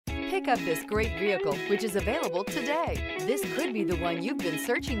Pick up this great vehicle, which is available today. This could be the one you've been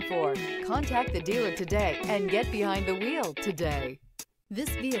searching for. Contact the dealer today and get behind the wheel today. This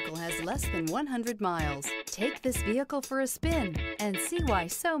vehicle has less than 100 miles. Take this vehicle for a spin and see why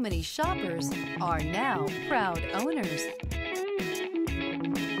so many shoppers are now proud owners.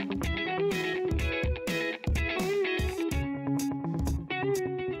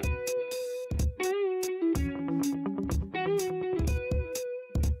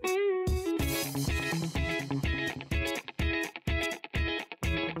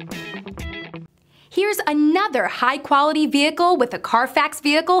 Here's another high-quality vehicle with a Carfax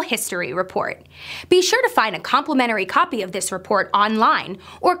Vehicle History Report. Be sure to find a complimentary copy of this report online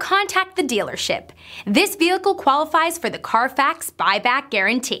or contact the dealership. This vehicle qualifies for the Carfax Buyback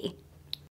Guarantee.